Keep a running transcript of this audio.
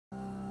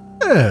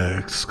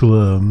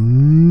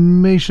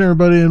Exclamation,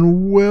 everybody,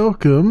 and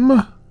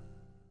welcome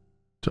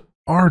to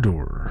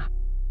Ardor.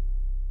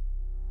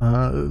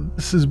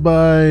 This is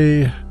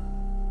by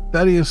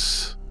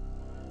Thaddeus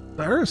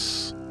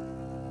Cyrus, I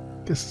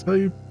guess that's how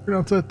you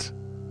pronounce it.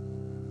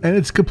 And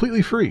it's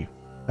completely free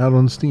out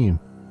on Steam.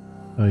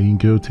 You can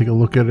go take a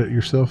look at it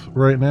yourself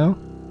right now.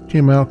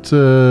 Came out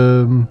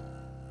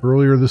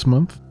earlier this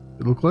month,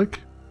 it looked like.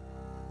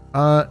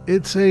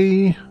 It's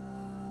a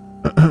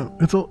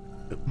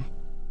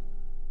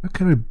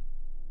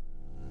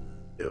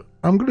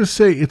I'm gonna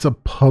say it's a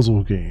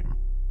puzzle game.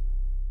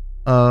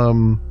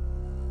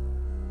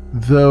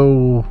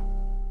 Though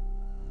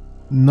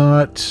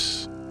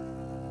not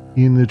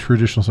in the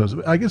traditional sense.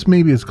 I guess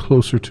maybe it's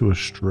closer to a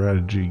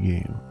strategy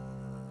game.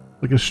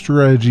 Like a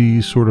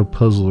strategy sort of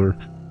puzzler.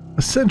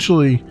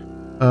 Essentially,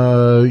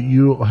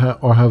 you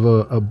have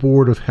a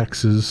board of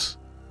hexes,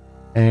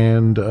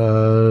 and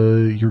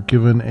you're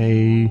given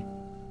a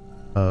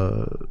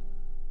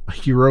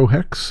hero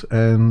hex,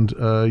 and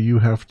you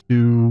have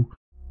to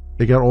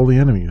take out all the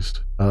enemies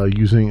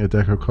using a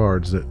deck of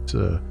cards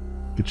that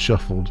get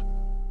shuffled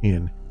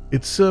in.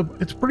 It's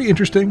pretty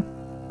interesting,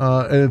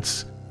 and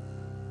it's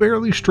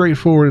fairly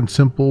straightforward and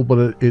simple,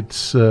 but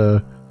it's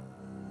elegant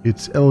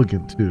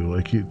too.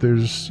 Like you have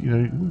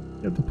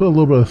to put a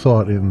little bit of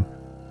thought in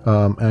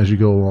as you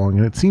go along,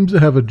 and it seems to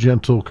have a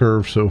gentle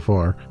curve so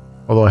far.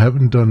 Although I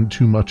haven't done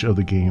too much of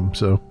the game,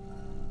 so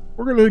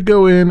we're gonna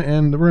go in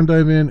and we're gonna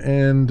dive in,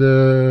 and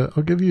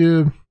I'll give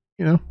you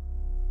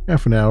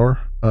half an hour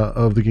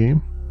of the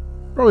game.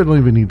 Probably don't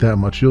even need that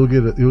much. You'll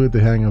get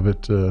the hang of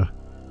it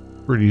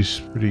pretty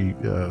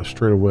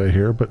straight away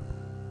here. But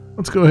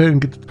let's go ahead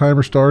and get the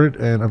timer started.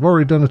 And I've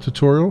already done a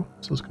tutorial,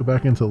 so let's go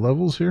back into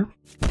levels here.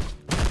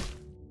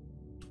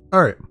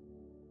 All right.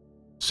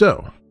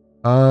 So,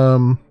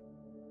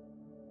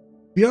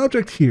 the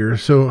object here,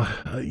 so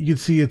you can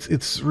see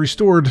it's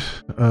restored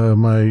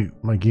my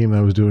game that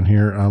I was doing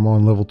here. I'm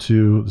on level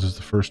 2. This is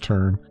the first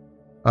turn.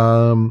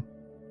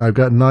 I've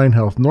got 9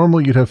 health.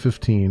 Normally you'd have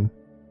 15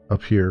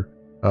 up here,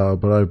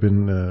 but I've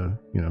been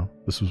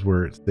this was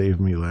where it saved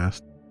me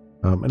last.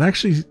 And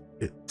actually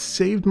it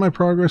saved my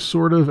progress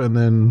sort of, and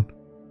then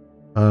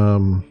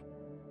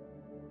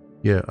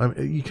yeah,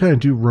 you kind of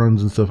do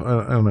runs and stuff.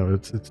 I don't know,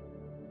 it's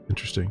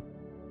interesting.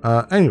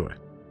 Anyway,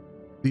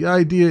 the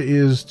idea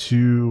is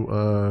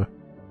to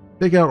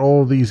take out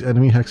all these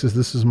enemy hexes.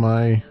 This is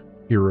my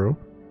hero,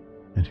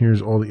 and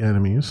here's all the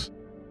enemies.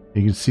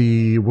 You can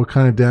see what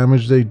kind of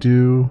damage they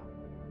do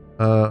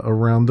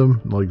around them.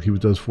 Like he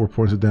does 4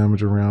 points of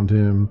damage around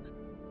him.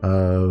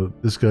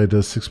 This guy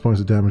does 6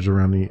 points of damage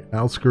around the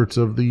outskirts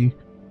of the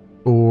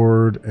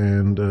board,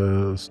 and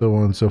so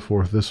on and so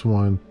forth. This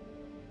one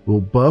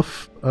will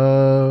buff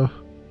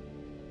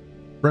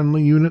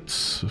friendly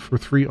units for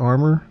 3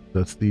 armor.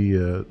 That's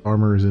the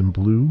armor is in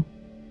blue.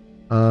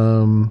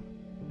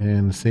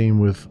 And same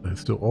with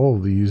still all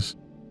of these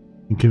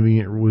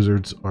inconvenient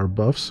wizards are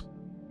buffs.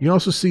 You can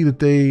also see that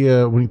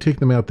they when you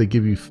take them out, they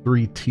give you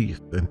 3 teeth,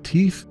 and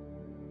teeth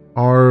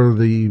are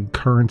the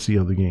currency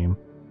of the game.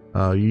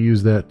 You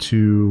use that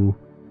to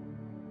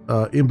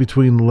in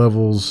between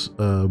levels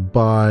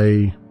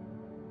buy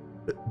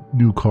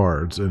new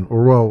cards,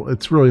 or well,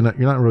 it's really not,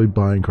 you're not really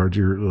buying cards,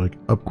 you're like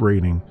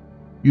upgrading.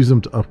 Use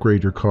them to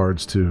upgrade your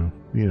cards to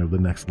the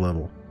next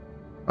level.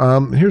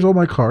 Here's all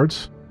my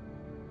cards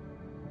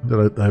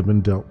that I've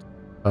been dealt.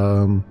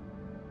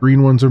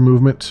 Green ones are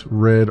movement,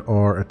 red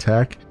are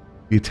attack.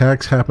 The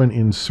attacks happen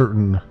in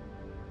certain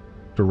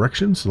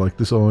directions. Like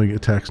this only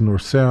attacks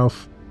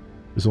north-south.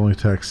 This only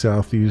attacks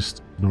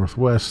southeast,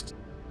 northwest,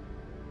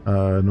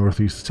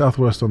 northeast,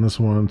 southwest on this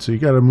one. So you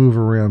got to move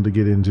around to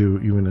get into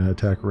even an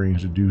attack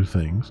range to do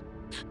things.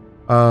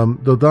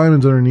 The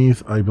diamonds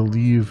underneath, I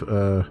believe,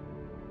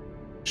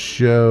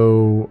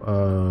 show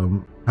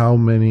how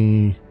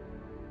many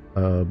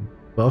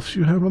buffs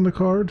you have on the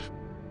card,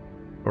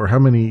 or how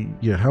many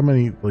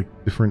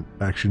like different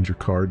actions your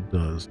card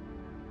does.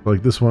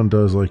 Like this one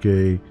does like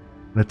an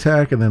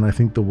attack, and then I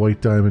think the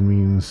white diamond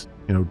means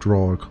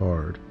draw a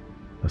card.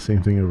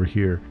 Same thing over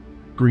here.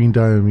 Green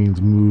diamond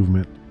means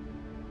movement.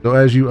 So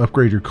as you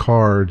upgrade your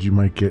cards, you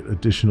might get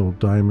additional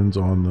diamonds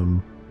on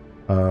them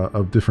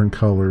of different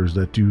colors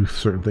that do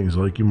certain things.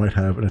 Like you might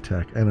have an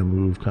attack and a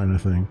move kind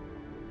of thing,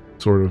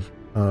 sort of.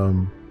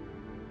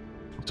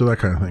 So that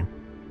kind of thing.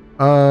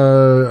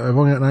 I've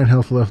only got 9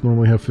 health left.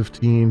 Normally have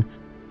 15,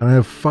 and I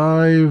have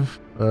 5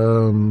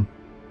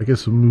 I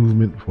guess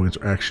movement points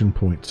or action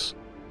points.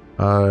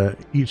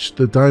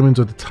 The diamonds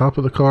at the top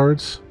of the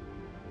cards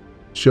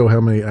show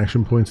how many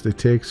action points they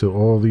take. So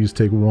all of these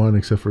take 1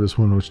 except for this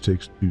one, which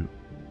takes 2.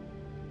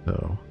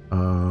 So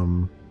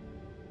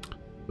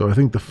so I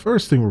think the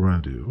first thing we're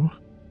going to do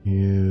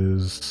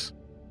is,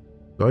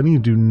 so I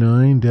need to do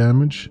 9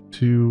 damage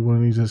to one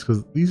of these guys,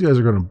 because these guys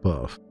are going to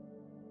buff.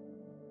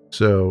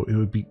 So it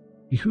would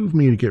behoove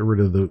me to get rid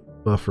of the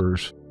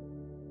buffers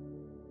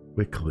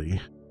quickly,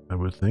 I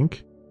would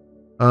think.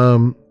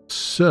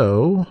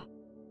 So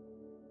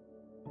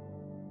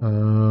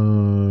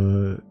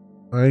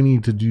I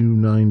need to do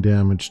 9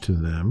 damage to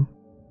them.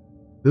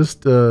 This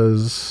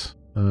does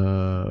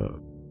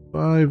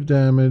 5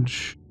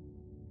 damage.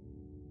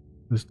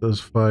 This does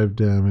 5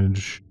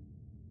 damage.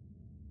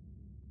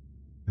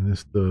 And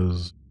this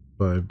does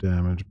 5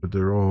 damage, but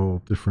they're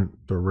all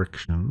different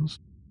directions.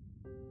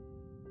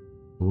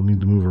 We'll need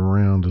to move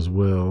around as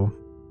well.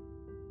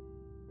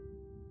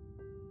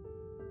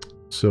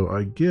 So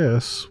I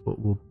guess what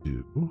we'll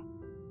do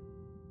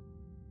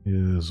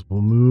is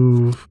we'll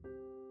move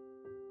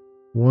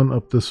one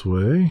up this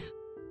way.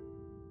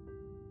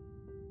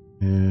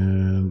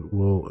 And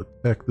we'll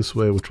attack this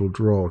way, which will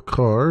draw a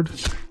card.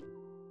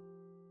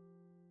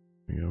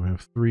 We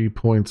have 3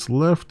 points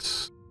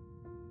left.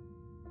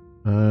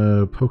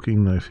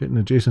 Poking knife. Hit an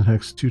adjacent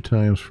hex 2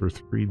 times for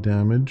 3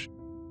 damage.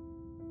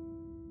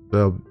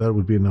 That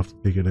would be enough to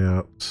take it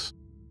out.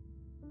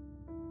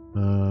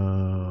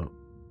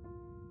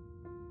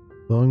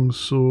 Lung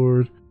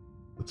sword.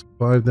 That's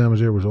 5 damage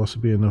there, would also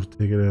be enough to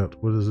take it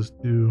out. What does this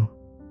do?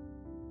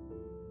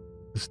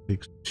 This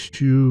takes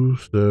 2,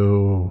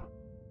 so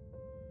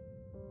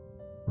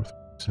north,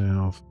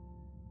 south.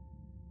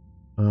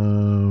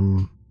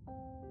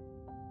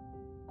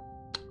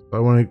 I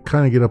want to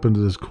kind of get up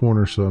into this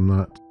corner so I'm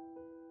not...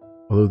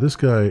 Although this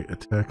guy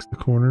attacks the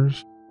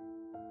corners,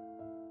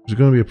 there's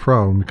going to be a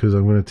problem because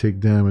I'm going to take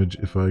damage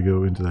if I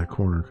go into that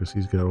corner because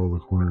he's got all the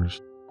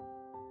corners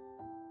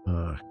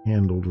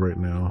handled right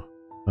now.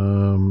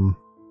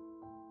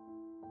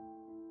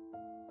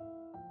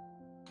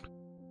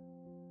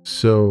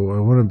 So I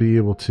want to be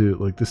able to...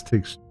 Like, this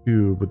takes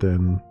 2, but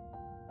then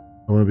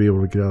I want to be able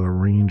to get out of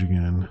range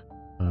again.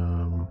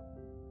 I'm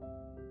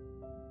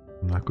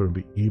not going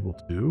to be able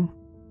to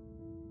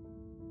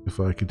if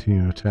I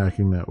continue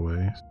attacking that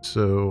way.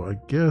 So I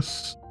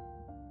guess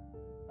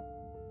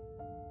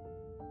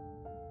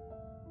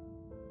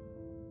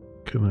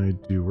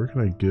where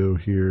can I go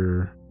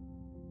here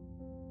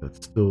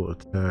that still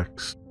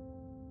attacks?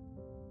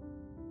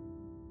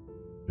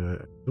 I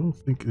don't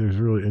think there's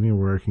really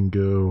anywhere I can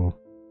go.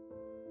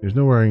 There's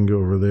nowhere I can go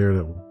over there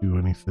that will do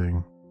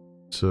anything.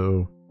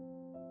 So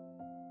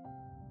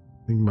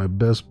I think my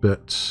best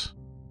bet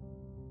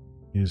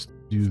is to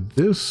do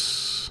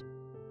this.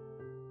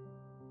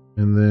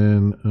 And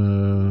then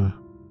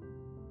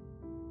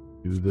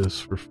do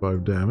this for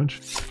 5 damage.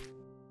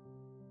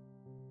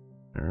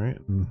 Alright,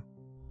 and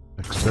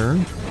next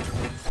turn.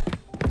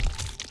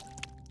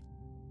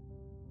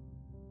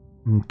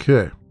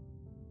 Okay.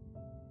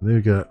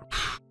 They've got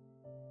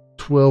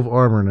 12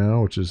 armor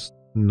now, which is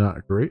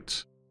not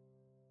great.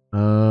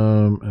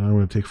 And I'm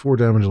going to take 4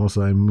 damage unless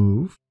I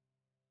move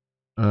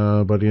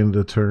by the end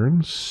of the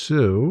turn.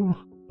 So,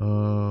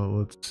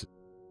 let's see.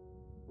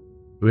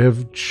 We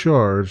have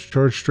charge.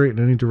 Charge straight in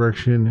any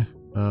direction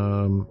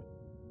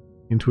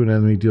into an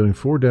enemy, dealing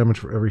 4 damage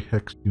for every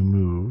hex you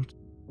moved.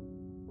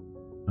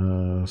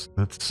 So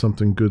that's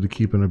something good to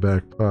keep in the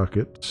back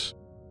pocket.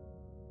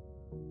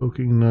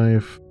 Poking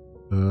knife.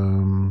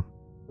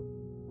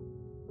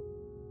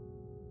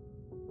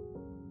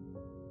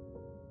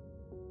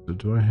 So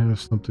do I have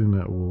something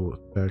that will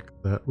attack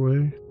that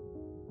way?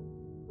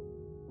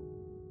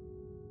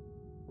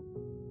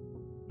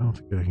 I don't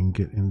think I can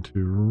get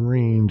into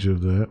range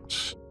of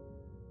that.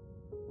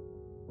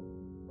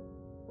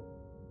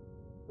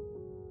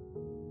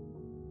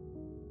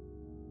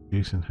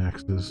 Adjacent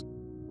hexes.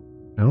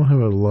 I don't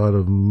have a lot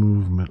of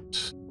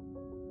movement.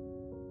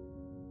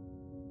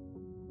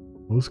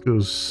 Well, this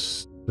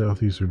goes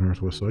southeast or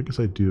northwest, so I guess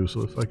I do.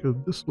 So if I go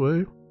this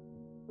way.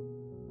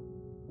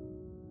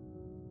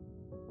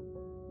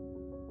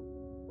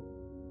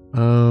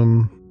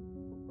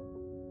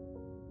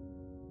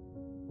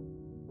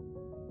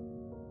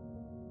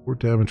 Four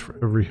damage for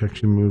every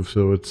hex you move,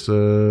 so it's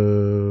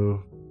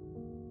would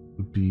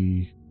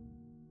be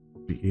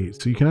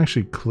 8. So you can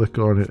actually click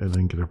on it and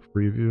then get a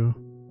preview.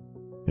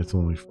 It's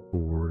only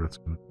 4. That's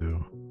gonna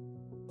do.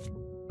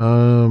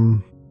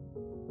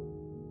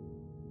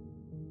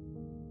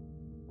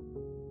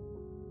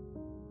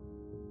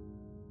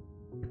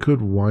 I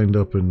could wind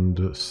up and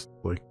just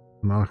like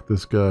knock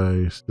this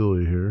guy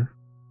silly here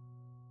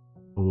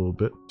a little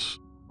bit.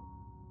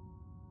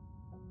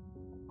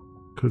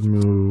 Could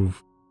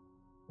move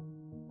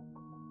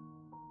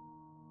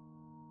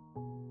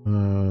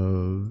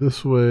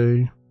this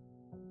way.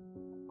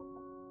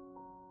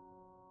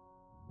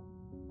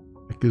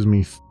 That gives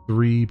me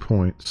 3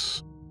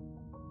 points.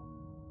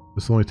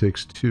 This only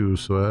takes 2,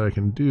 so what I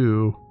can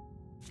do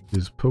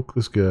is poke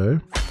this guy.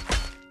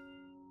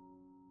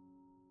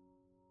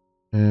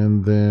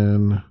 And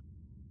then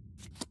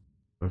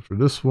after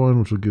this one,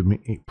 which will give me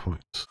 8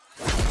 points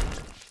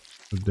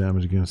of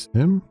damage against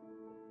him.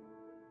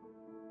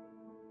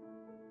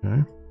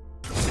 Okay.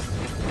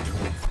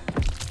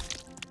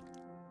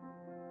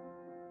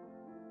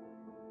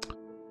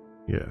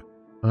 Yeah.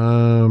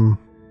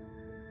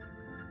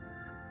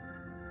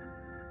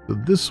 So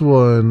this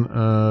one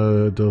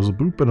does a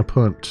boop and a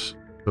punt.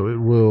 So it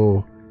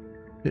will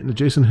hit an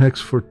adjacent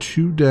hex for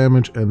 2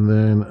 damage and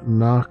then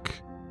knock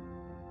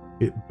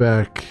it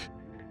back.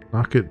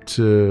 Knock it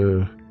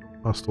to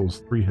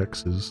hostiles 3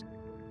 hexes.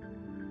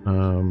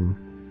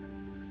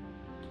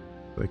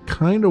 I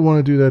kind of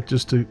want to do that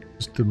just to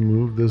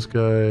move this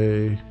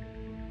guy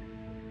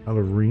out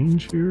of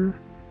range here.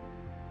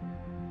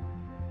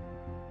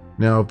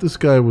 Now, if this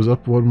guy was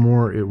up one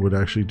more, it would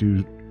actually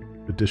do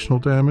additional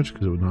damage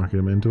because it would knock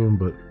him into him,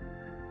 but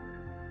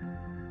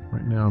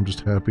right now I'm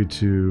just happy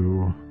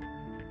to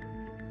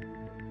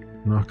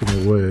knock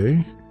him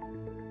away.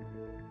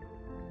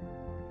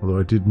 Although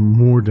I did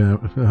more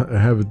damage. I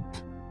have it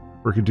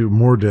where I can do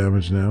more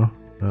damage now.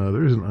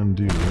 There is an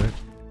undo, right?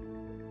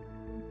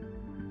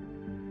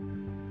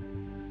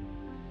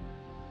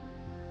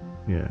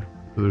 Yeah,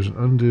 so there's an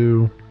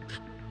undo.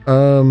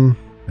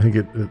 I think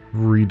it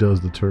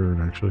redoes the turn,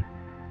 actually.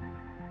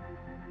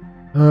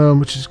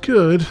 Which is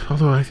good,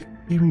 although I think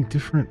it gave me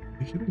different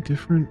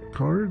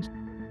cards?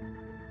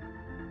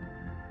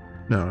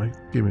 No, it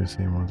gave me the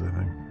same ones, I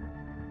think.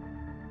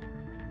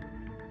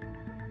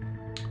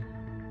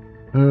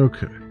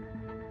 Okay.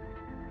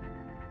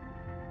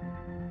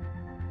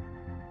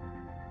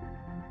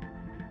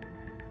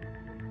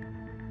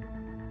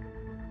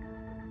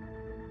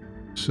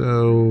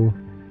 So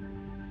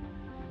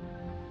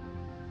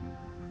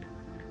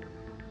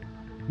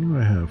what do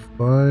I have?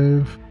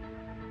 5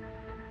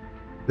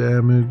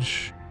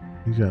 damage.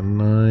 He's got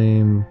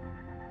 9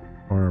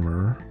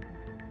 armor.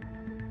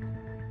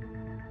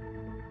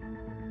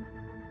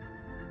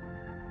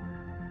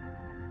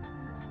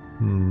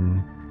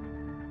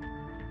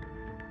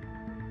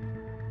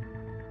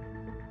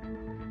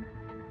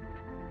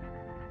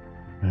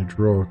 I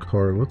draw a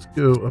card. Let's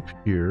go up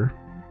here.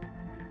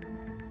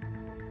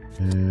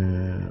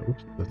 And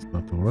oops, that's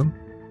not the one.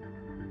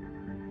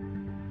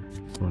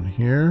 This one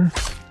here.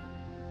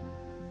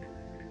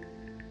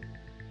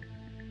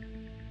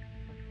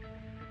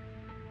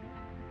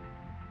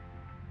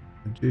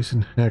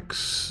 Adjacent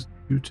hex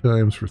 2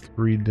 times for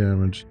 3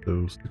 damage,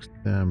 so 6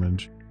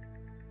 damage.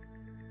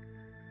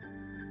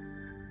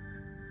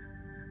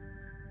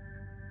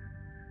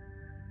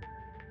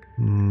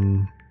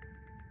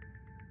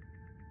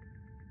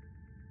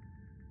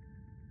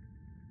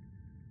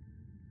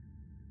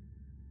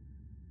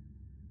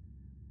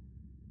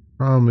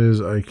 Problem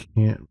is I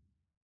can't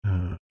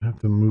have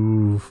to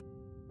move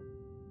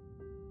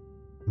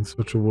in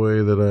such a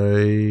way that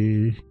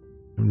I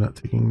am not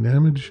taking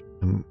damage,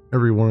 and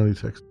every one of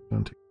these hexes is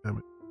going to take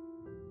damage.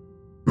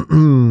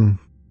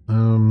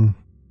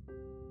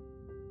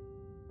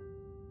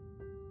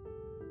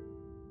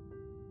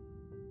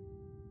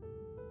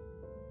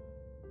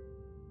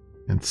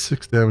 And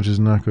 6 damage is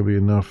not going to be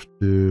enough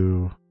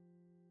to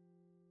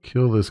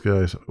kill this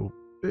guy. So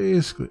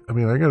basically, I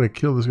mean, I got to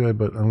kill this guy,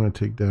 but I'm going to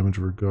take damage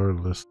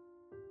regardless.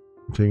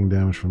 I'm taking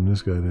damage from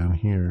this guy down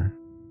here.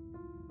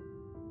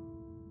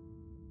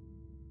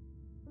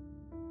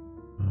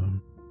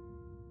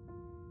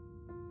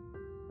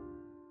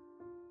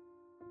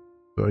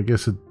 So I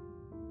guess it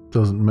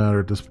doesn't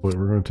matter at this point.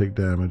 We're going to take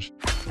damage.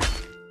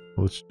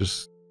 Let's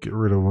just get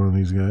rid of one of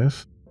these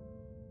guys.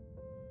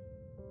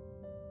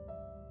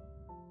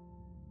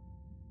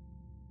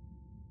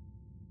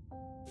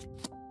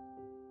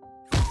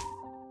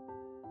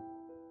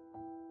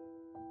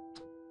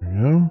 There we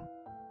go.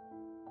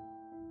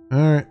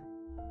 Alright.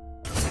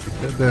 Take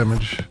that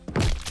damage.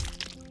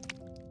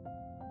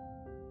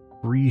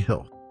 3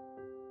 health.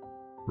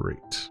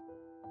 Great.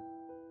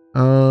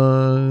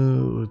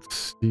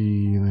 Let's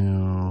see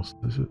now.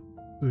 Is it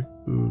sick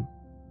food?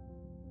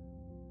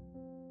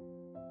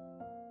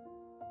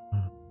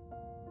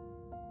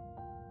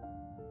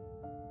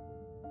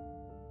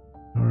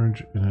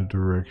 Charge in a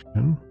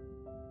direction.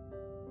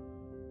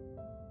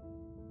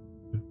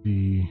 Would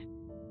be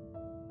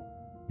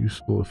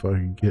useful if I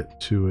could get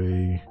to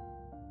a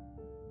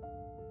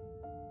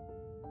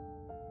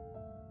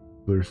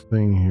other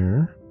thing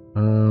here.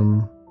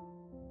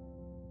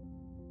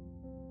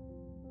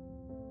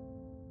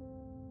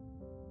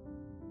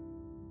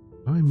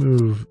 I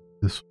move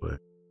this way,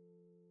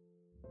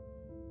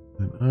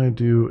 and I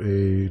do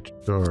a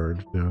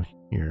charge down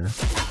here.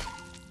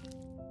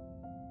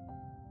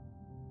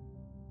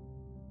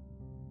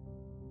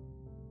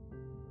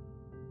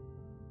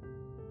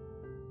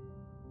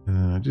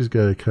 And I just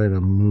gotta kind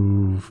of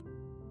move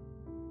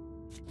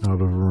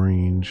out of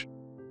range.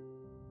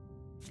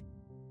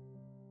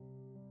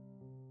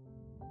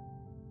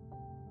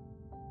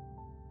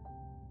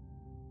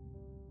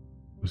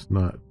 It's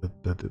not,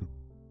 that didn't.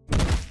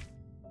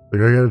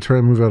 Like, I gotta try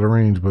and move out of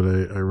range, but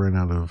I ran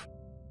out of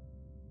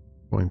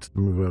points to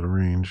move out of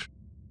range.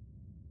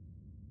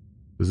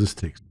 Because this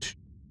takes 2.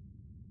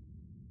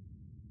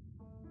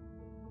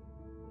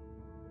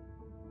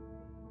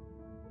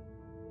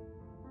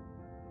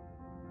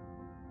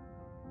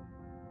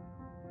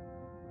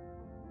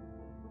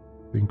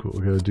 I think what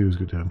we gotta do is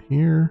go down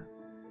here.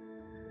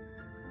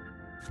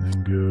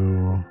 And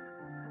go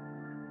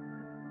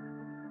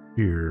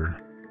here.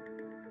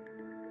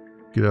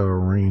 Get out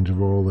of range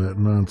of all that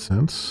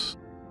nonsense.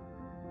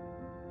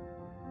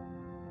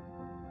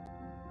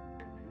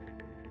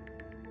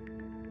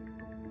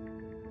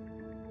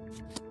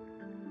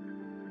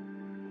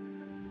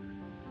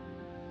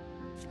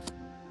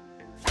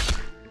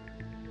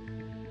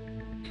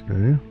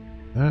 Okay.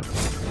 That.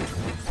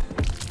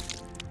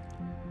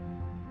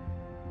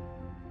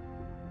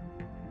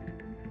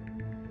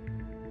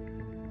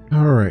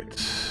 Alright.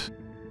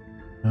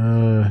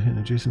 Hit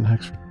adjacent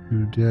hex for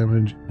 2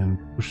 damage and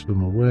push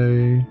them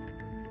away.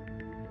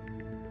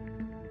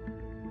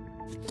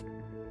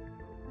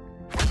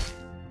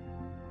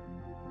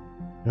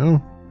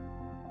 No.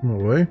 Come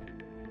away.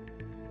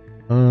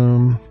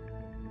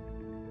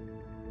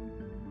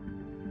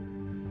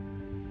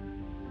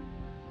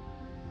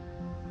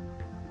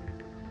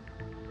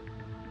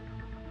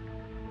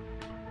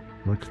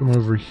 If I come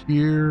over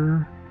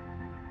here,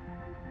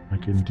 I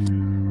can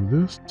do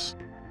this.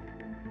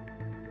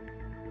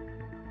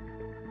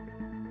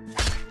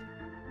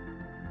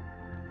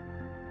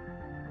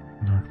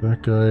 Knock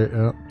that guy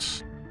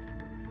out.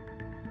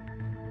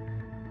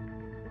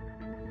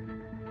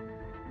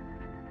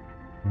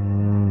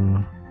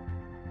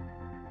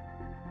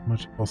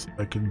 Much else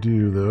I can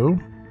do though.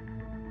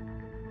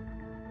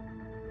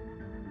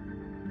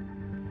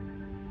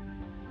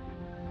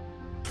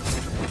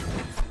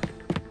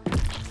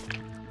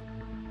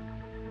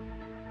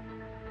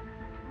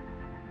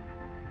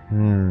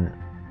 Alright.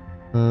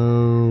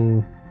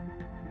 Oh,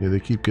 yeah, they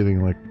keep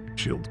getting like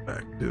shields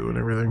back too and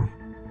everything.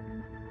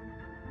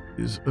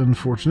 Is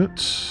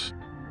unfortunate.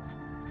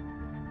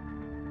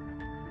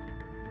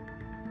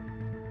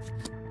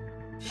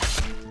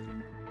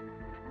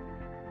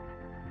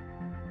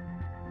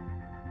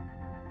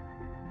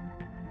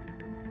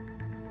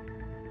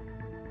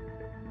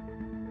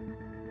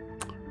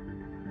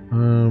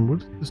 What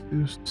does this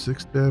do?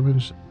 6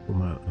 damage? Well,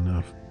 not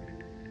enough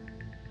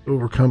to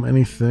overcome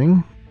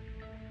anything.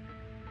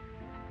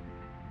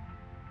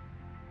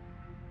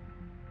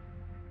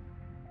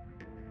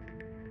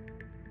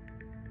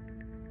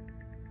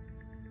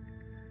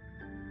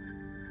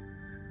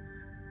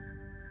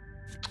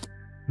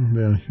 Come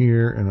down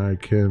here and I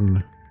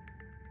can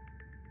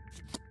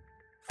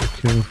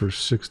hit him for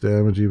 6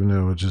 damage, even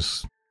though it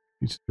just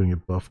he's going to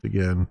get buffed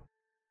again.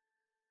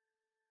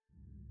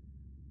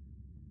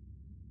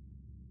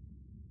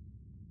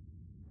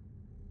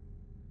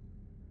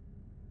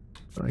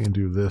 I can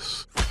do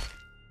this.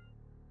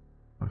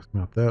 Knocks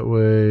him out that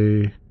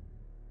way.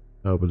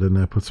 Oh, but then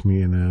that puts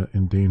me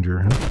in danger,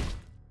 huh?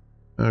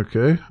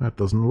 Okay, that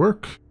doesn't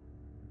work.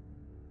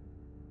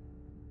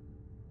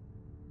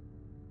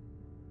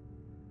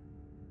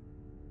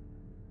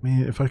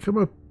 Man, if I come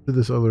up to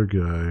this other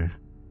guy,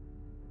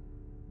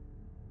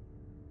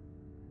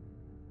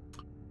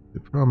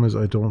 the problem is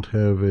I don't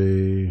have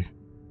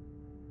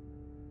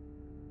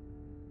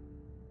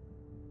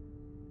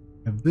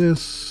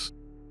this.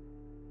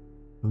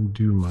 Doesn't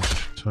do much,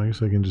 so I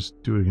guess I can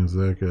just do it against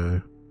that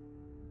guy.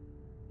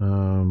 I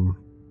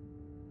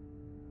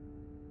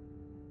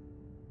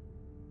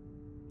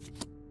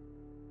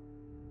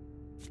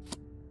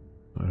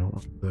don't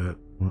want that.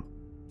 I want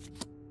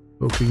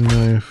poking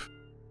knife.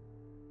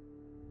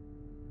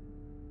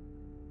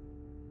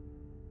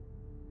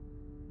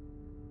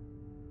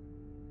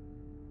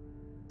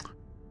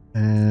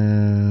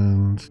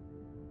 And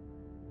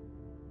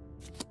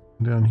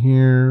down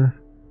here,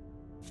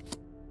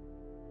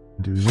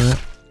 do that.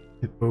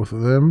 Hit both of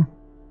them.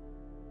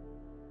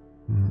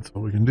 And that's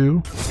all we can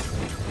do.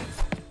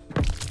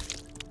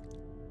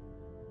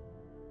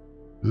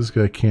 This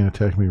guy can't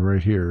attack me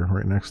right here,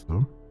 right next to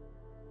him.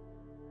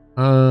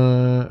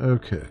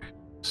 Okay.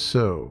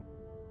 So,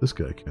 this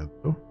guy can,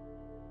 though.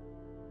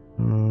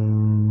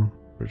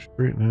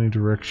 Straight in any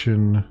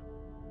direction.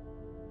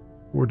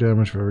 4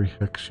 damage for every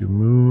hex you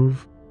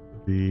move.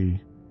 The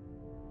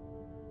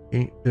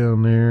 8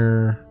 down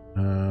there,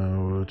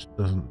 which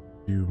doesn't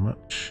do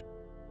much.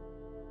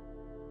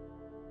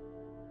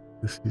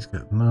 This he's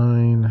got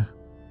 9.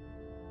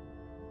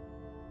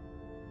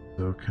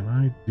 So can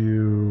I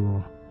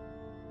do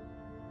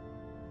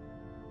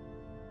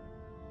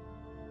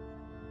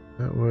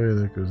that way?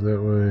 That goes that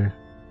way.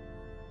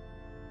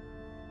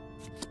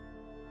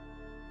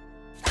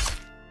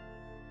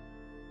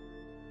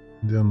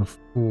 Down the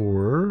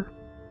 4.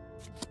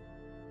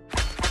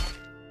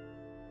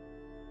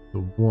 The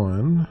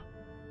 1.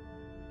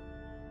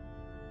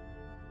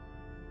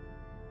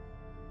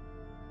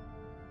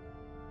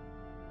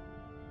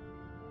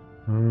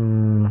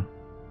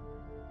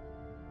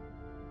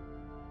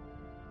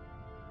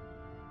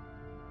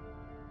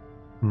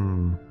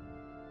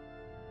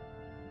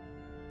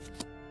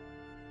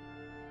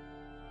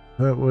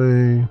 That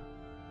way.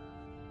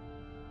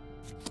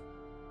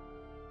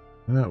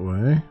 That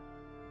way.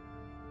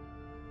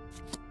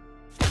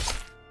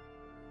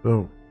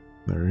 Oh,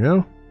 there we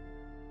go.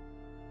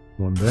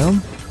 1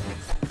 down.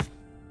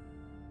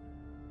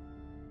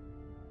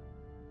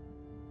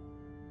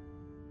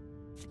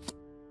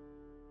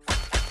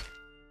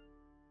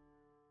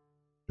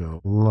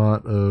 Got a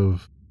lot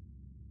of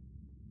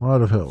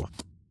health.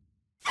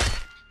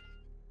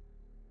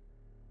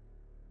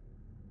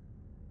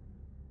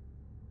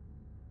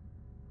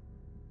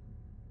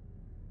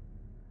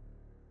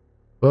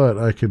 But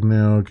I can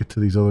now get to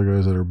these other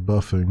guys that are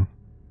buffing.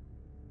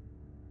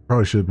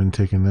 Probably should have been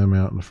taking them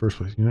out in the first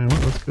place. You know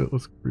what?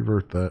 Let's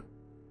revert that.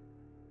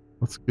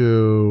 Let's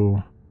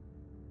go.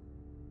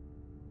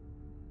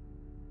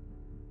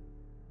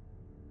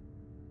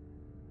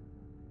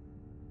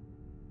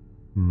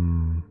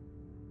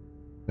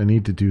 I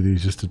need to do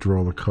these just to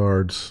draw the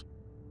cards.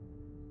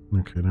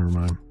 Okay, never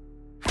mind.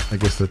 I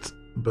guess that's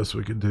the best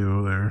we could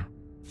do there.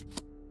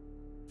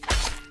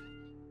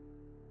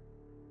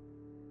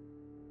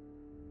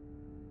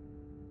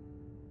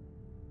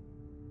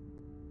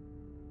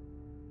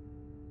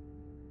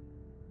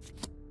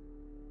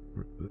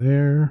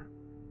 There.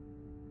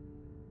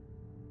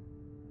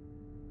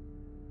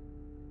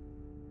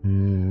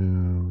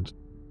 And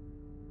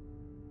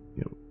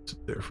yeah, we'll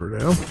sit there for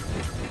now.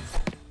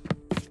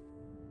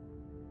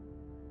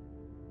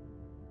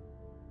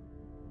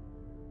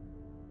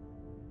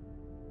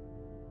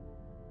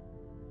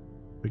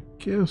 I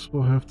guess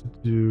we'll have to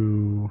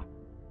do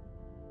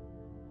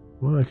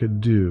what I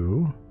could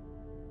do.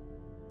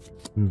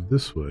 Move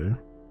this way.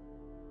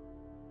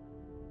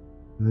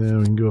 And then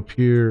we can go up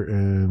here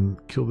and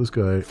kill this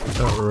guy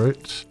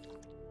outright.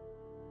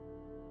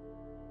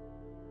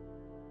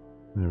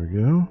 There we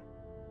go.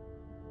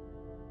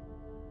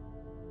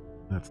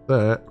 That's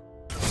that.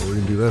 So we're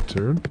gonna do that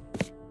turn.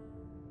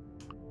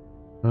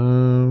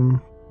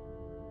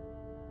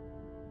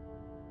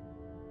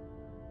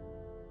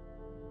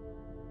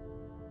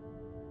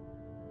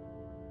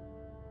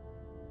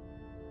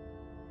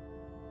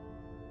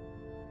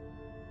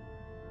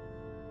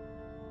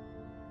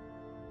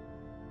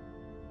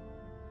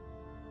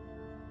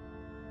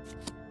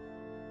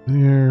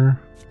 There.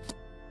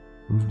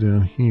 Move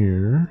down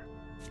here.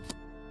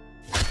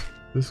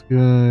 This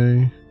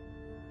guy.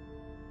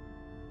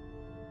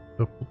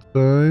 Couple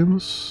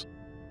times.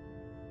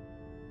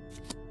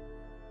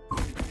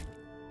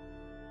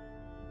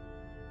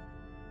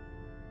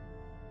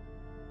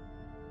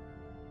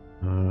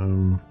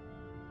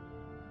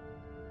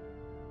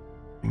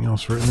 Anything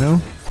else right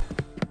now?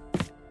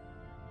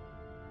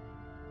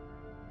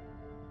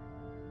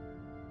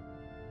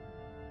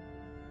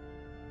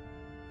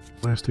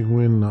 Blasting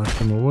wind knocked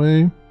him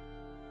away.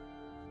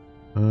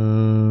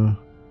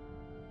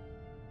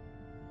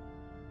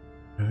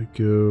 Gotta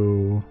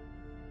go.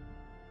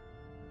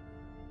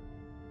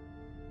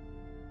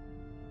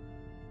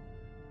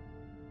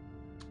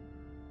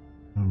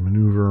 I'll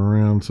maneuver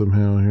around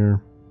somehow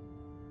here.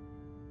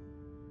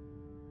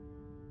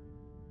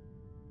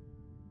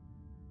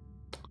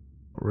 Don't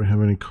really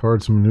have any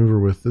cards to maneuver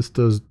with. This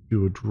does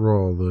do a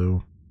draw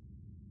though.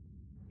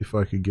 If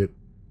I could get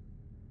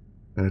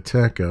an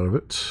attack out of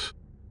it.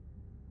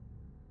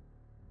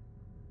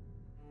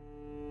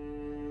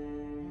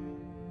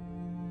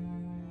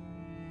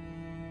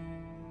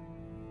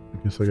 I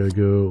guess I gotta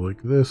go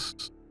like this.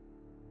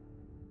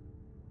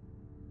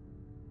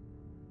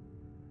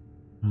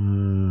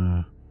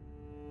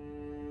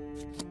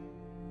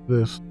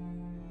 This.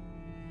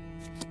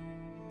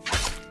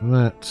 And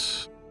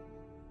that.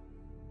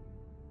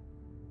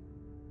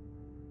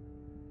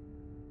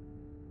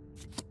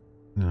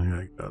 Now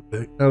I got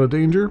out of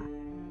danger.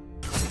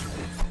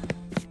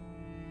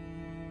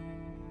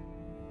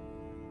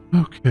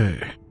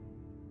 Okay.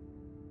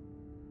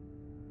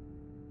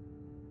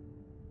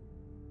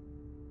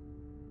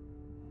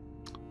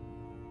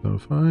 So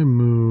if I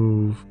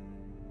move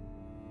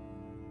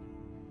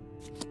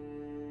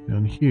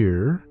down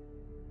here,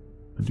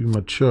 I do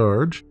my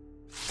charge.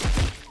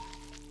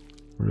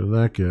 Rid of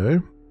that guy.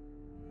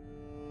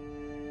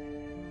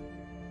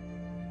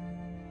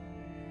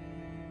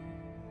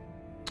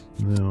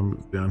 And then I'll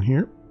move down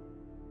here.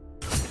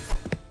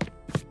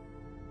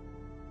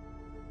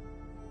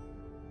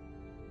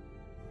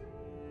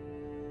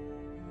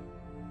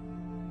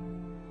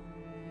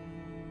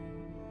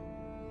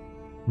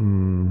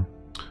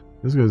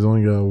 This guy's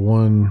only got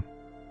 1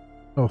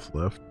 health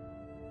left.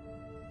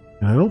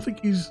 And I don't think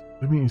he's...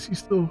 I mean, is he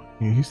still...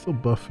 Yeah, he's still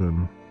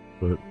buffing,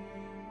 but...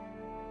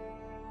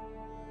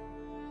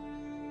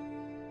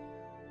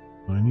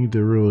 I need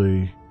to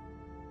really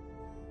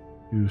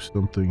do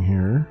something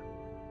here.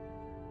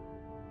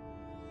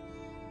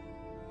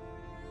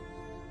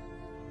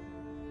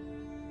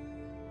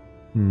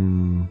 I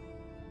don't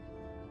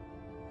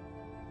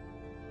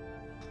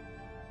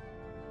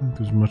think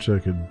there's much I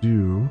could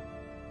do.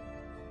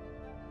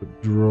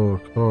 But draw a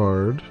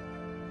card.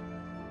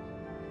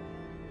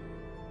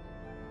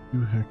 2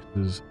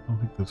 hexes. I don't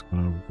think that's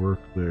going to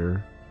work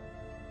there.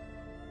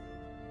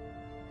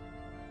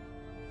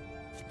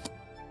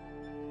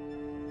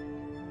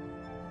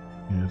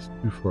 Yeah, it's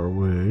too far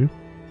away.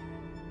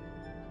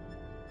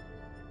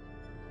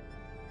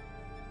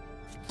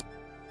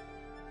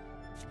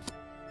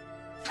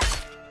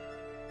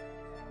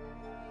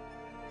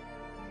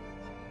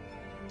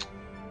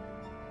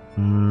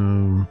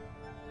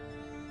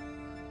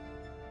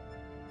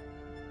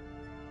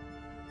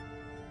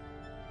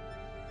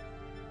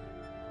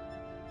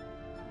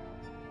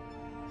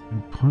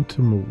 Punt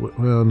him away.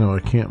 Well, no, I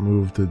can't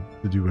move to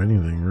do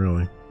anything,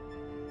 really.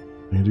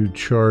 I can do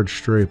charge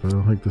straight, but I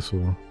don't think this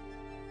will...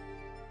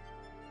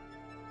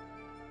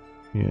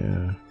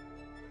 Yeah.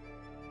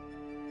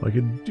 I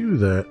could do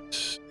that.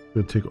 It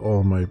would take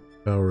all my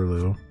power,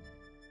 though.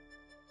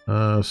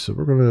 So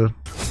we're gonna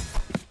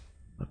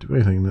not do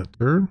anything that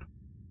turn.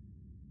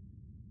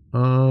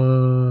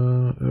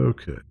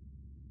 Okay.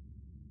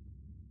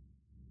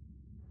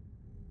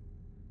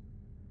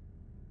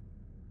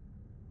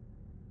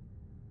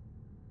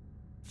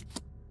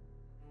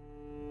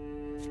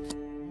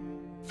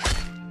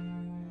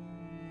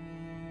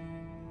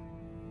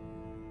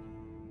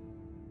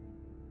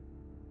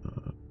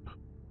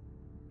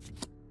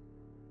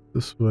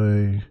 This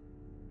way.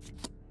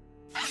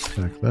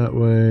 Back that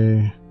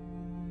way.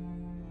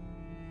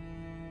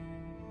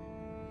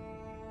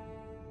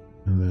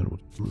 And then we'll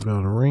move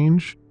out of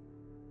range.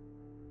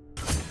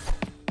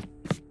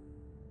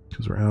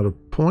 Because we're out of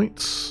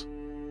points.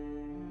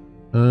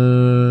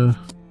 That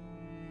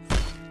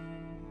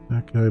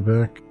guy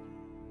back.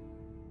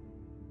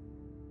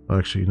 Oh,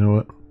 actually, you know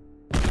what?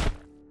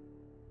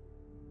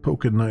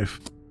 Poking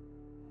knife.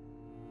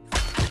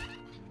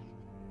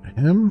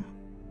 Him.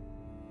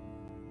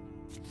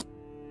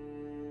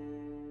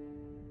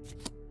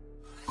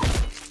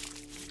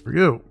 There we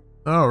go.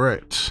 All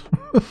right.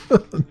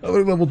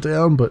 Another level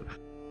down, but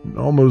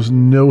almost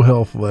no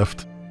health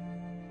left.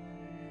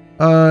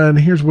 And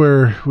here's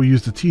where we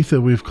use the teeth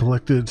that we've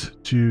collected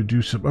to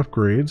do some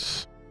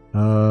upgrades.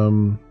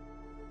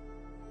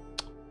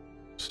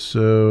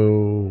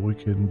 So we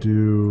can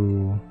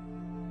do...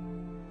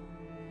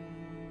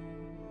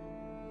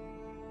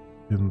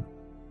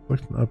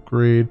 Select an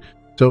upgrade.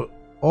 So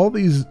all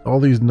these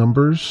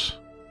numbers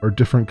are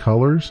different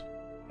colors,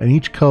 and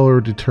each color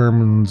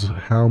determines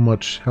how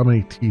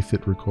many teeth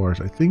it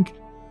requires. I think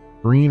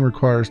green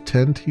requires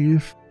 10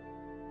 teeth,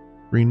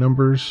 green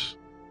numbers,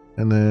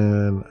 and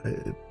then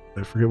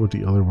I forget what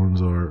the other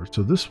ones are.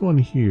 So this one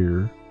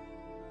here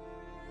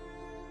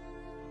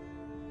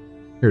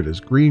it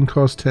is. Green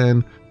costs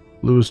 10,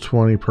 blue is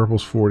 20,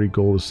 purple's 40,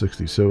 gold is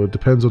 60. So it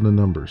depends on the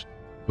numbers.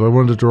 If I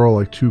wanted to draw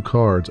like 2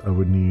 cards, I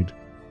would need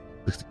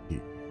 60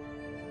 teeth,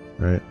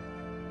 right?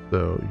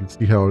 So you can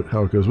see how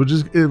it goes, which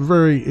is a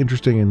very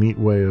interesting and neat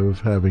way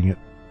of having it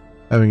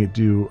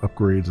do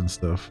upgrades and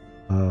stuff.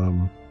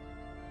 I'm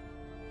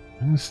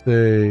gonna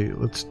say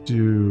let's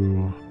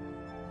do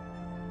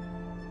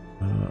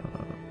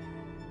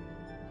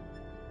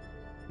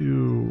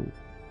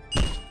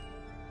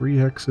 3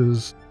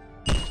 hexes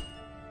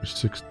for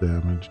 6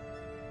 damage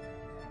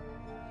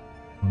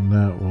on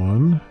that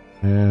one,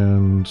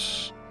 and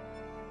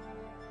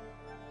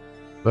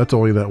that's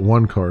only that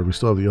one card. We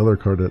still have the other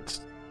card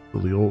that's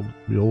still the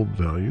old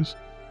values.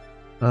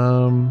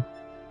 And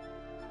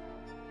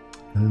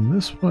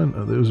this one,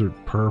 those are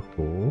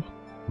purple.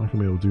 I'm not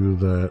gonna be able to do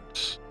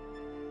that.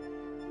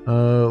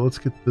 Let's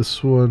get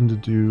this one to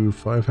do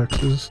 5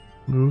 hexes.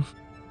 Move.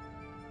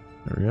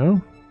 There we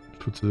go.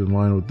 Puts it in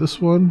line with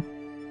this one.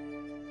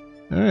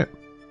 Alright.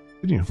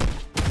 Continue.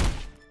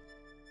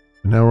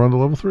 And now we're on to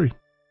level 3.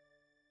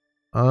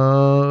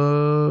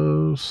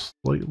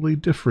 Slightly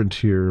different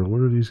here.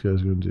 What are these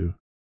guys going to do?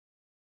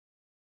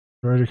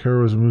 Tragic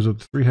heroism moves up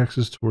to 3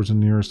 hexes towards the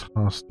nearest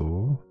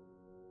hostile.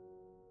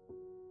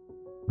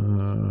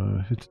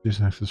 Hits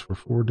adjacent hexes for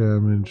 4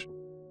 damage.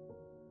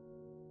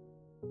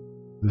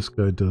 This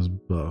guy does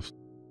buffs.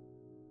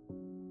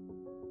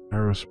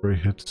 Arrow spray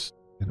hits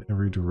in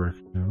every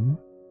direction.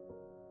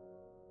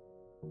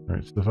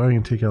 Alright, so if I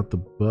can take out the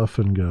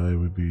buffing guy,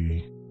 would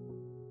be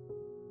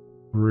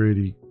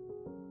pretty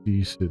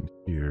decent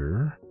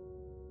here.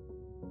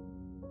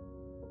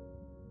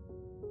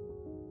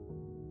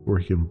 Or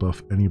he can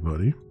buff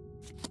anybody.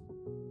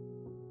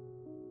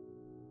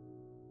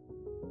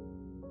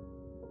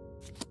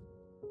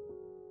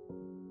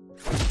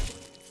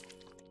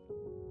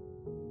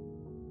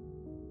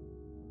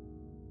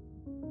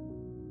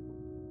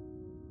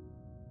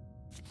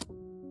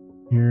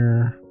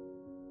 Here.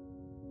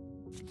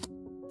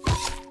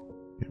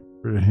 Get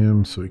rid of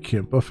him so he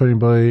can't buff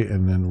anybody,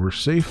 and then we're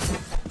safe.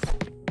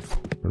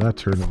 For that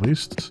turn at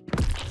least.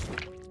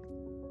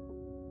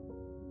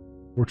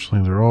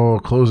 Fortunately, they're all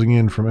closing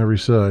in from every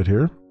side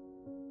here.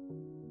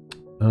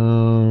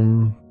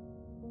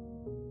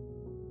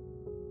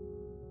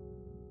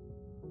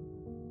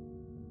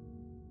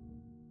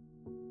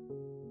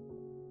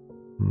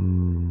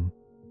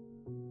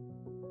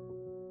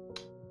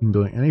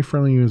 Building any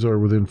friendly units are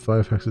within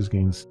 5 hexes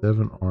gain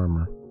 7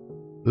 armor.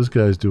 This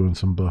guy's doing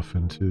some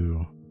buffing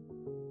too.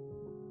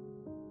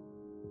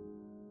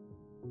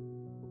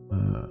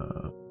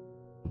 A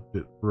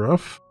bit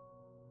rough.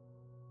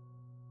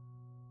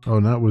 Oh,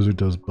 and that wizard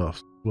does buffs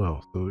as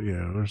well. So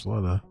yeah, there's a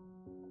lot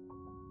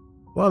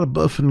of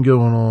buffing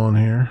going on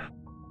here.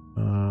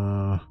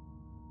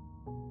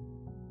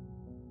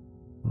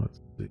 Let's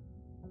see.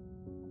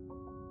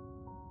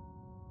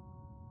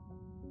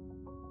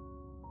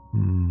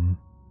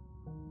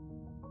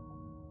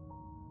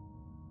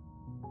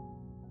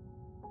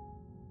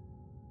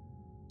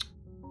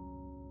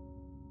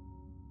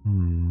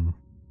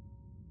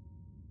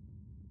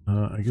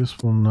 I guess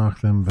we'll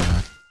knock them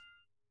back.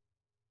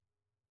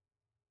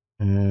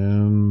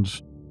 And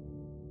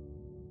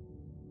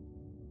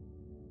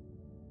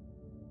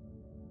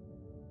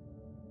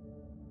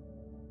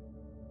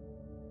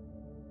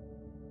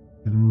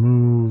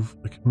move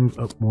move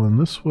up one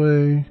this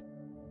way.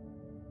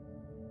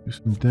 Do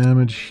some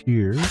damage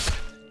here.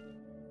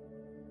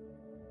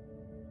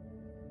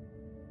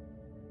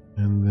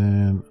 And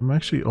then I'm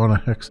actually on a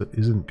hex that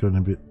isn't going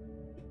to be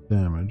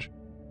damage.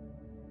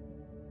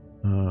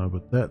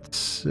 But that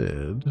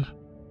said,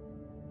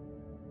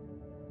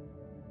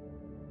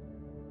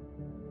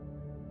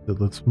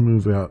 let's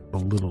move out a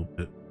little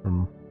bit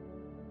from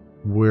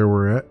where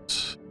we're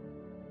at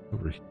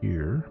over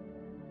here.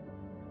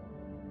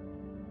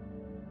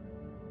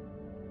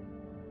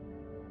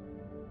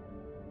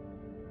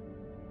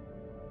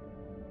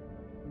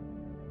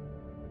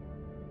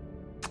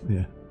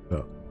 Yeah,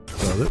 about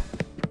it.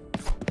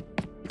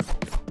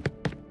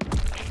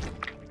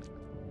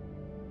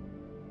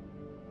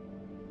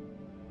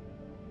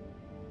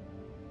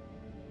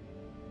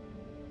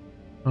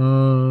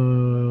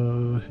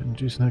 And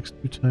Jason X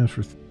 2 times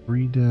for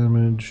 3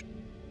 damage.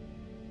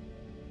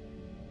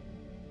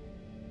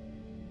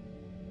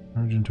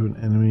 Charge into an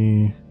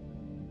enemy.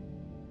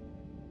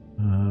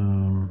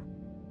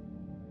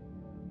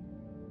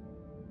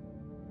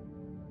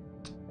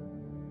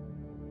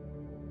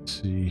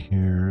 Let's see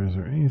here. Is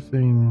there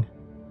anything?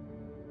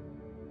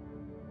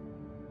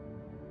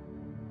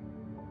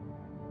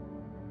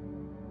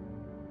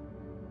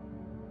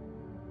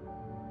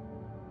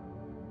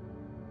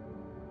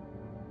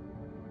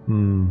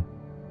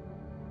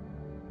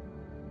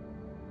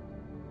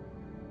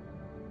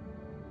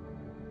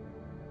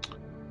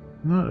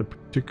 Not a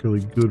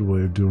particularly good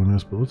way of doing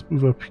this, but let's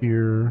move up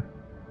here.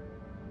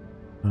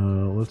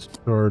 Let's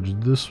charge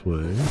this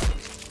way.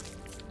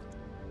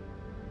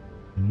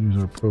 And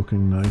use our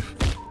poking knife.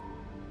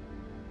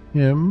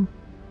 Him.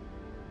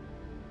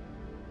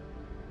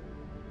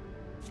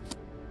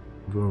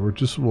 Move over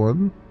just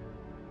one.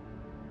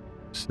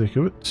 Stick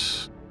of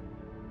it.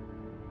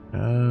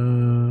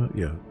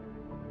 Yeah.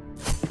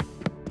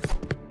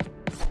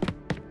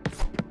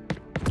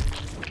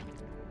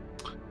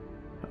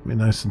 Be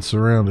nice and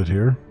surrounded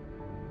here.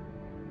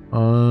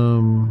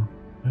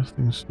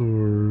 Casting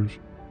sword.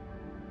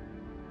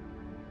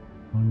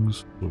 Long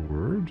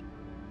sword.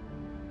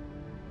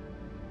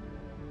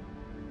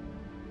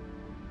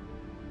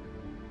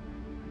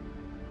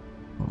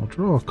 I'll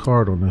draw a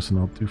card on this and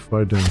I'll do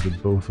 5 damage to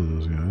both of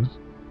those guys.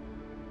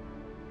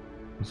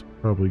 That's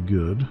probably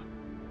good.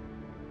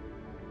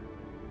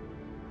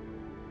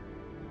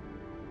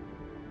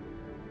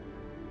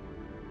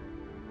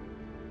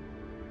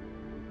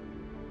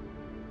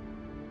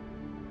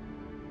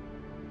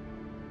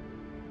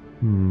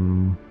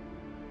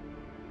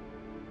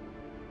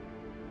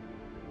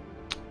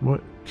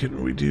 What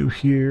can we do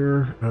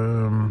here?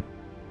 5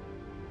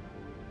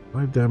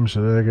 damage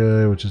to that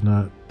guy, which is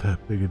not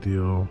that big a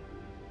deal.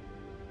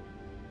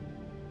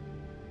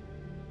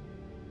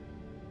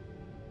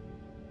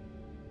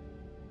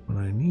 What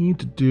I need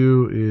to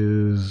do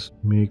is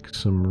make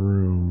some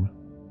room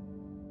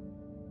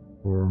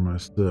for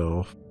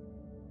myself.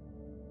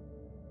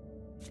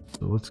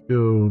 So let's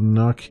go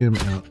knock him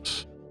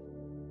out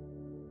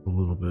a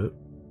little bit.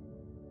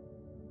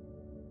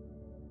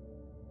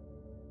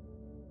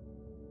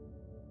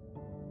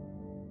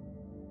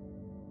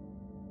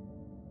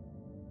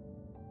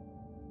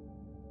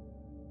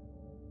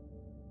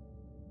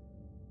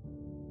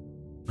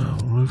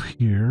 I'll move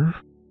here.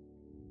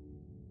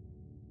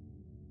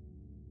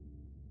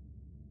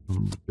 I'll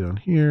move down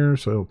here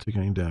so I don't take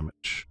any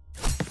damage.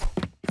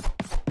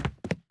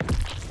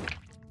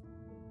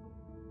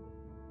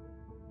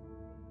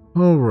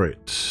 All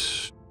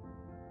right.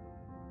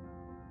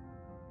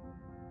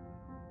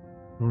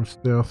 North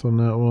south on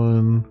that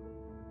one.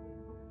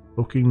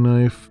 Poking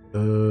knife.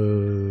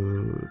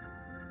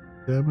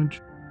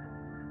 Damage.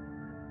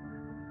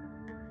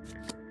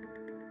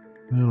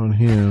 Not on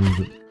him,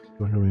 but it's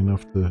not gonna be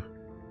enough to get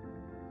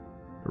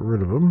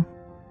rid of him.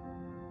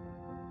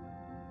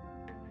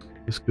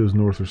 This goes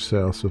north or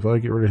south, so if I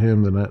get rid of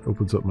him, then that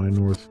opens up my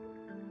north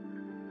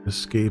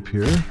escape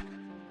here.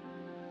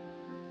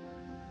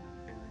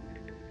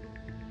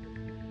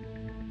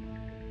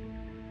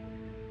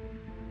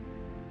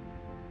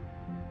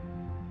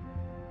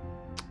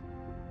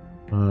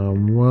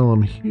 While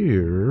I'm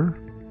here,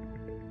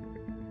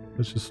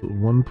 that's just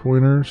one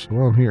pointer. So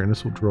while I'm here, and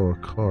this will draw a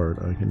card,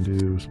 I can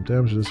do some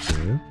damage this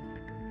way.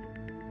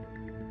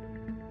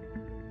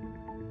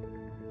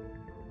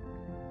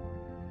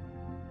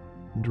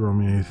 Draw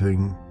me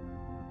anything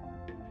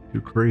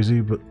too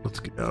crazy, but let's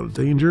get out of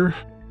danger.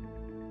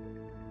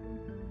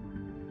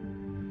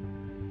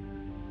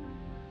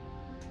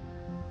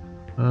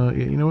 Yeah,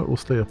 you know what? We'll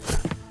stay up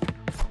there.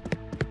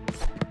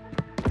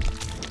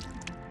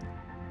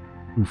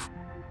 Oof.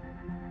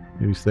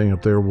 Maybe staying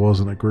up there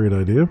wasn't a great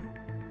idea.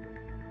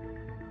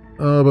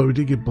 But we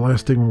did get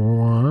Blasting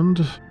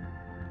Wand.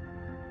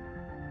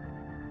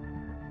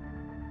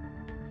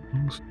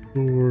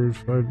 Sword,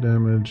 5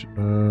 damage.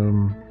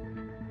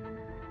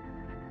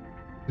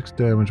 6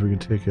 damage. We can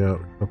take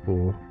out a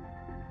couple.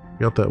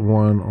 Got that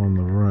one on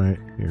the right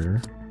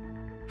here.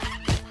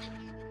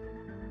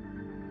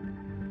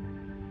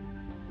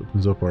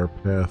 Opens up our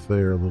path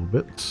there a little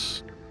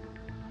bit.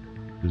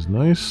 Is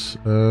nice. I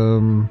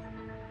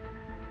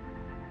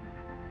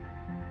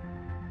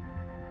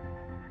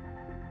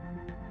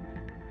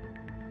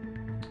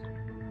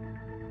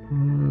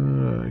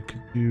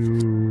could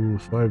do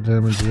 5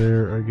 damage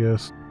there, I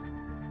guess.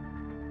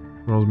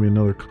 Rolls me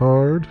another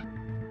card.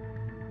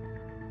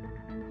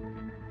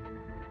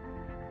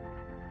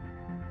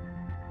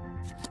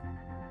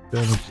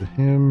 Damage to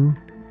him.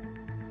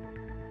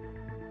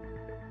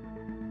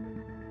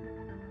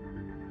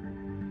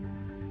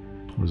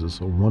 Was this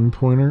a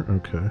 1-pointer?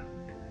 Okay.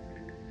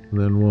 And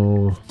then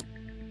we'll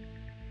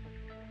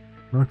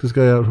knock this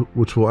guy out,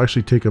 which will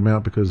actually take him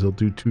out because he'll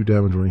do 2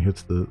 damage when he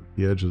hits the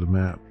edge of the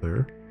map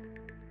there.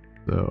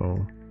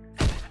 So,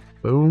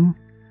 boom.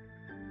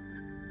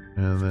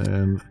 And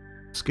then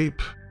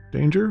escape.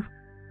 Danger.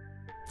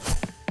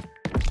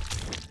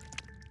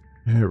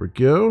 There we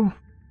go.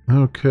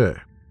 Okay.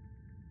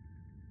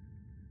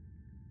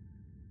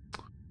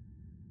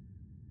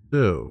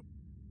 So.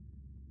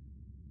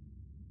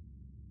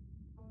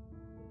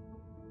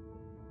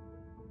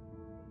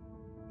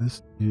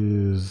 This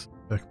is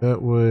back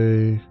that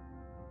way.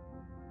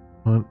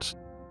 Hunt.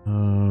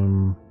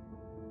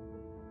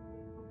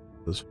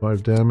 Does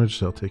 5 damage,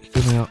 so I'll take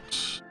him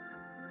out.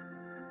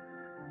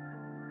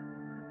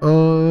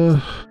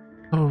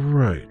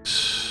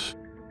 Alright.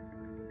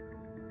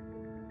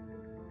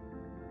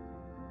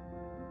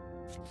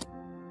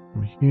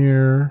 I'm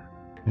here,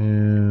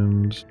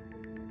 and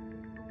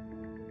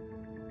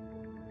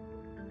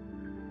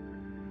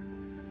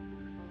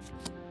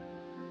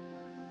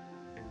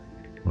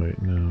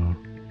wait, no.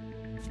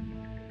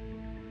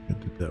 I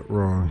did that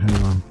wrong.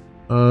 Hang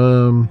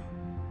on.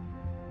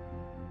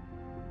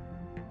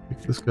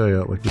 Pick this guy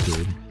out like we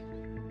did.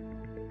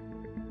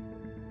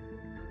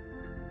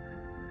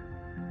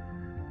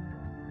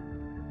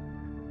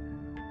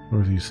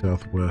 Northeast,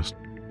 southwest,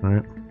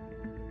 right?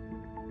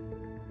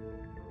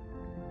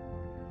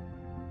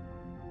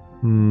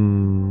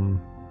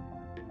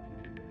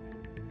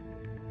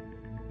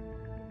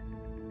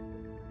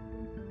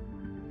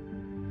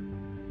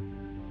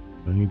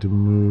 I need to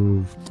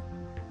move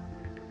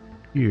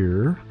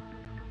here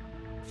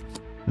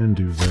and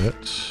do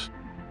that.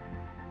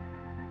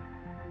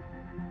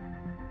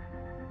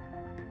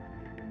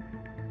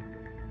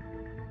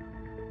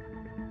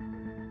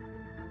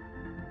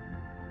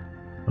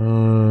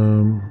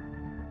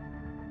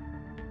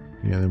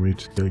 Yeah, then we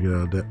just gotta get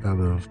out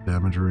of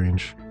damage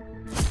range.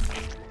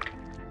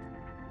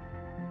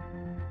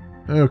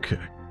 Okay.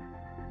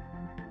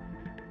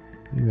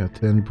 You got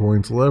 10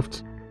 points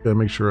left. Gotta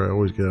make sure I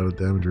always get out of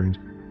damage range.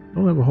 I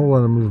don't have a whole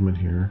lot of movement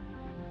here.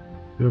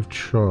 I have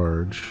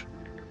charge.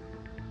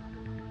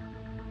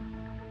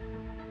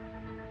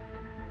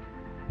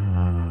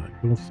 I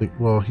don't think...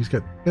 Well, he's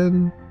got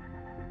 10.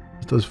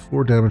 This does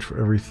 4 damage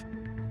for every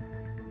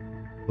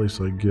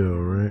place I go,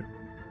 right?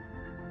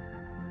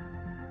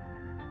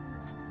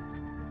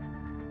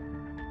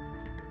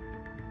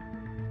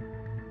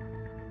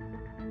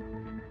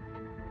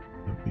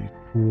 That'd be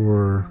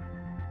 4. I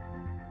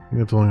think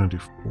that's only going to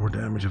do 4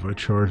 damage if I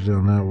charge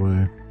down that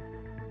way.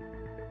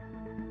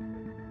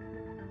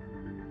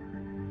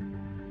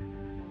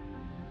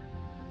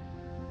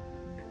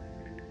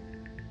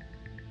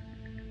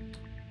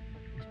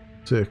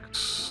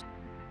 Six.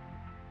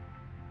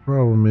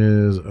 Problem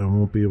is, I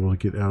won't be able to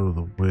get out of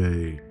the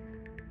way.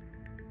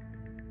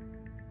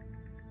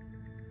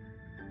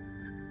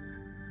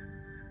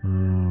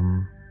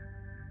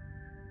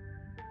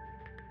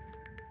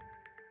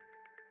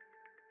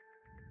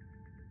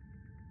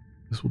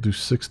 This will do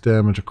 6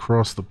 damage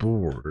across the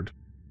board.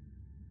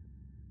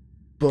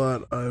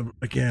 But,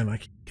 again, I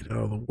can't get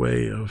out of the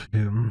way of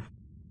him.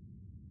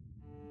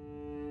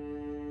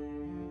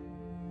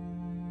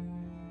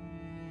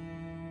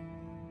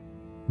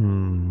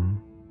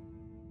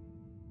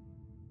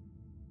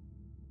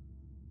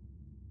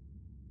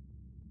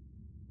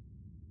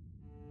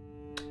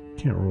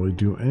 Can't really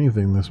do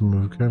anything this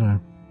move, can I? I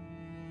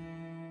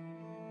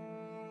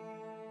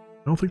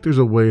don't think there's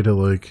a way to,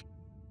 like,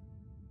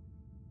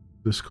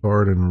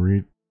 discard and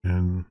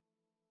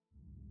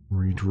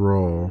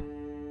redraw.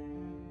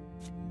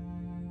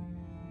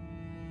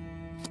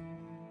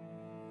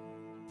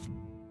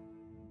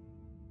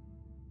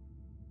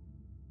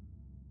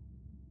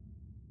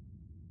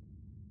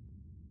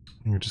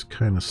 You're just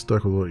kind of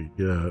stuck with what you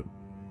got.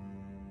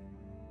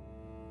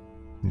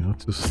 You know,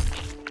 just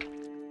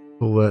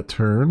pull that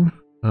turn.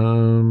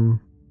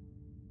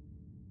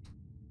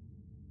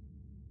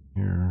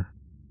 Here.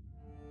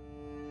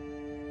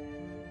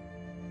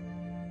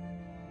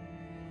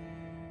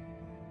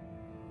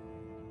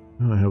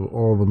 I have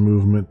all the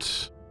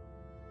movement.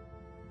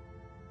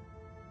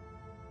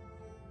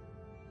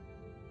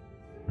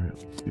 Alright,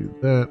 let's do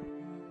that.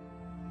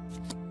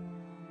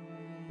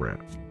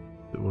 Crap.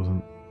 It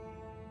wasn't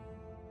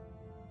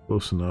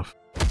close enough.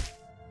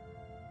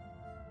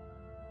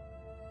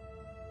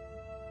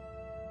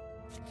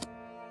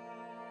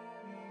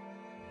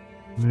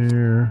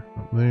 There,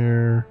 up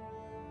there.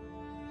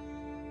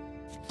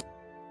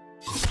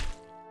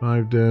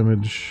 5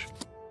 damage.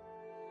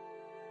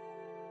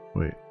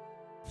 Wait.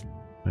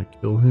 Can I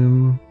kill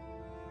him?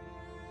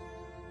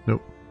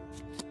 Nope.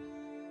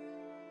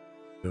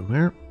 Down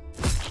there.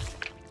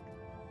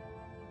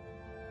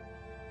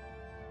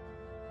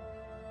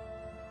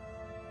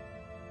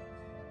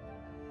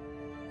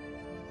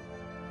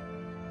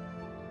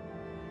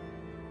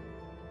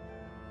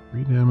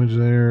 Three damage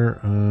there.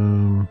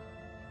 Okay,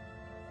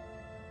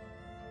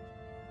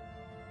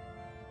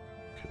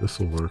 this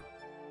will work.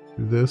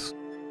 Do this.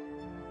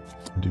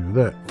 And do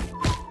that.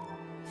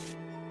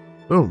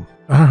 Boom.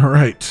 All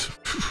right.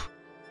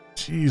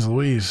 Jeez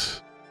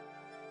Louise.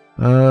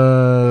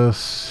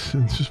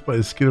 Just by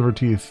the skin of our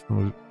teeth,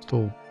 we're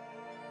still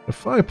at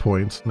 5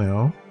 points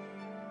now,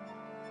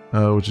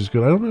 which is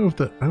good. I don't know if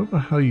that. I don't know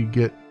how you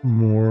get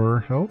more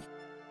health.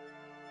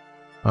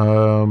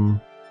 I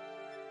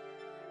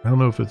don't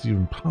know if it's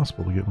even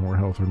possible to get more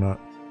health or not.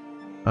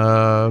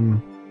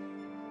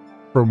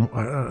 From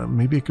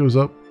maybe it goes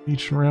up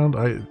each round.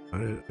 I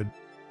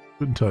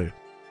couldn't tell you.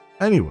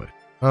 Anyway,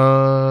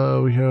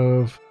 we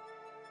have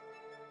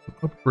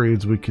some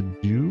upgrades we could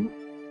do.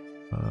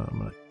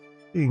 I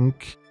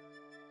think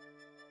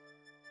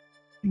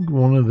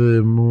one of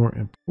the more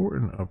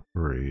important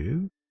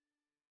upgrades.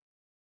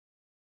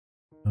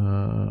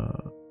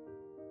 Can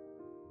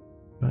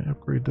I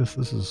upgrade this?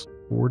 This is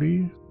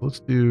 40. Let's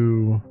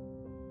do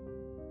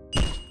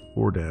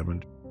 4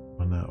 damage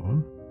on that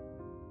one.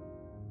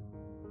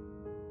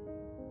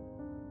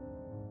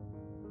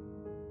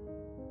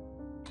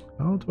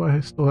 How do I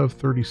still have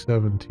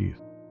 37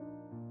 teeth?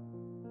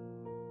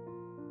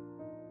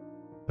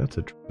 That's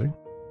interesting.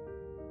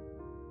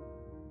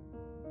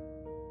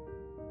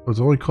 Oh, it's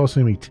only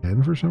costing me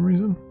 10 for some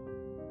reason?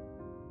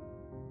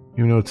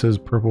 Even though it says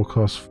purple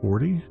costs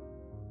 40?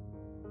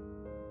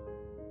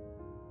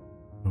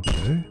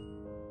 Okay.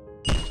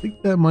 I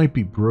think that might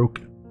be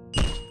broken.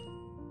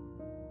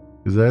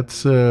 Because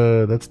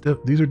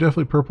these are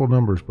definitely purple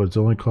numbers, but it's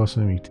only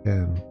costing me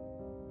 10.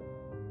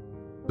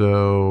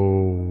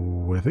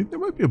 So I think there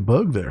might be a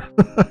bug there.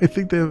 I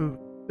think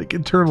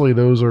internally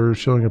those are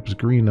showing up as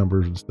green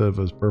numbers instead of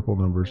as purple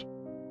numbers.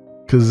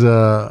 Because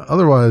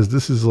otherwise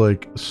this is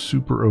like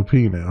super OP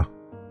now.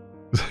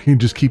 You can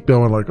just keep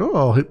going like, oh,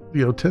 I'll hit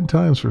 10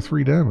 times for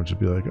 3 damage. It'd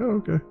be like,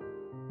 oh, okay,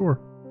 sure.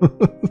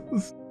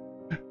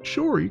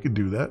 Sure, you can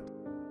do that.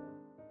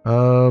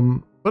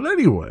 But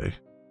anyway,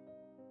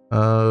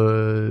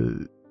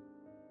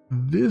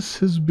 this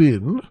has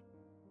been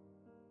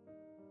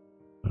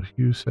a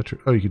hue set.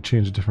 Oh, you can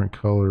change the different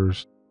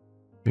colors.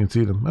 You can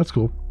see them. That's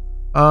cool.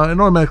 It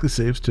automatically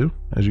saves too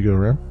as you go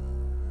around.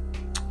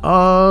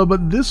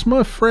 But this,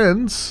 my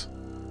friends,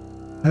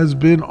 has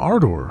been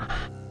Ardor,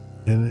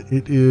 and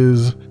it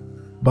is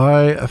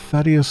by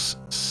Thaddeus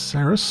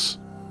Saris.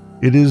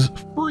 It is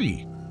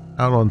free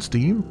out on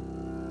Steam.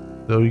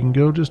 So you can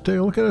go just take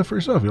a look at it for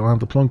yourself. You don't have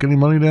to plunk any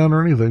money down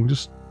or anything.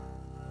 Just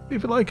see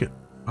if you like it.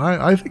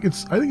 I think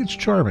it's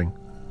charming.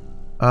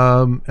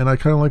 And I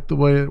kind of like the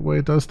way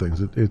it does things.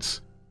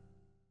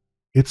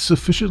 It's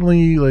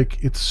sufficiently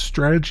like it's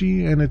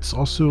strategy, and it's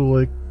also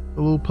like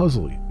a little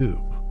puzzly too.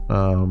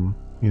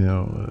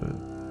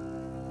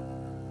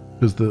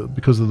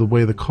 Because of the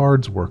way the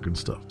cards work and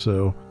stuff.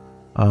 So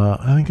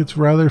I think it's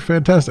rather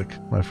fantastic,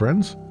 my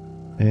friends,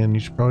 and you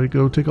should probably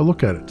go take a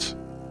look at it.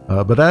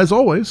 But as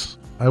always,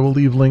 I will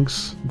leave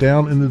links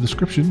down in the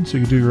description so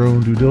you can do your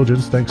own due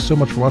diligence. Thanks so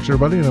much for watching,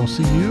 everybody, and I'll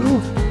see you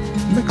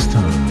next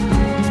time.